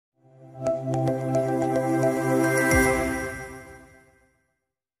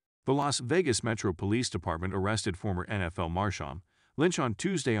Las Vegas Metro Police Department arrested former NFL Marshawn Lynch on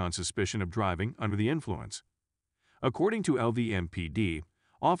Tuesday on suspicion of driving under the influence. According to LVMPD,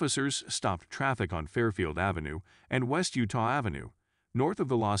 officers stopped traffic on Fairfield Avenue and West Utah Avenue, north of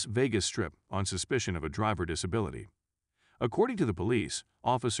the Las Vegas Strip, on suspicion of a driver disability. According to the police,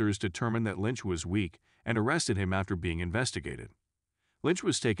 officers determined that Lynch was weak and arrested him after being investigated. Lynch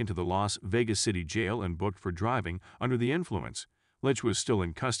was taken to the Las Vegas City Jail and booked for driving under the influence. Lynch was still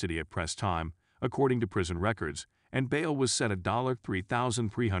in custody at press time, according to prison records, and bail was set at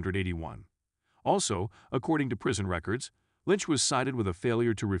 $3,381. Also, according to prison records, Lynch was cited with a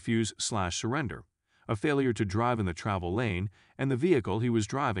failure to refuse/surrender, a failure to drive in the travel lane, and the vehicle he was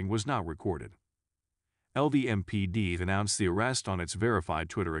driving was not recorded. LVMPD announced the arrest on its verified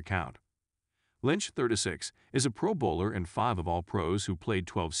Twitter account. Lynch, 36, is a Pro Bowler and 5 of All-Pros who played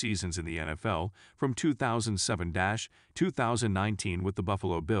 12 seasons in the NFL from 2007-2019 with the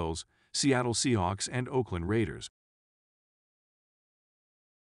Buffalo Bills, Seattle Seahawks, and Oakland Raiders.